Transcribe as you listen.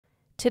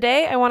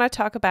Today, I want to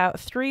talk about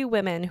 3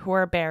 women who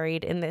are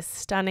buried in this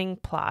stunning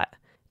plot: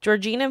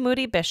 Georgina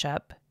Moody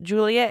Bishop,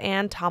 Julia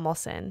Ann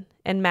Tomlinson,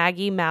 and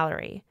Maggie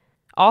Mallory.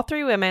 All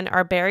 3 women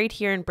are buried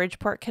here in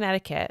Bridgeport,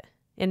 Connecticut,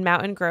 in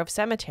Mountain Grove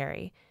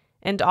Cemetery,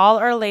 and all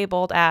are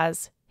labeled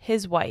as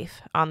his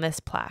wife on this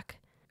plaque.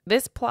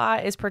 This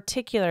plot is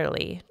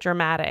particularly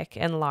dramatic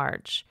and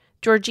large.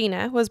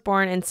 Georgina was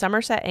born in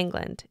Somerset,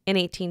 England in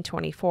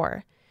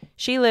 1824.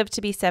 She lived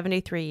to be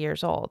 73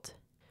 years old.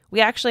 We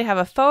actually have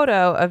a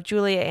photo of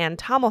Julia Ann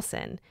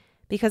Tomlinson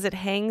because it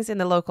hangs in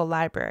the local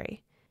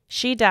library.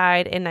 She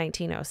died in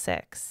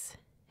 1906.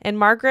 And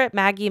Margaret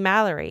Maggie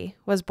Mallory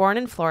was born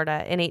in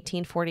Florida in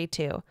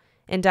 1842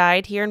 and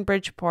died here in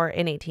Bridgeport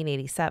in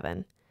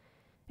 1887.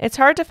 It's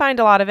hard to find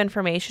a lot of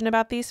information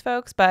about these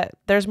folks, but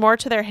there's more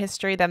to their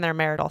history than their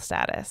marital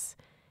status.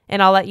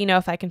 And I'll let you know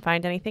if I can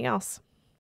find anything else.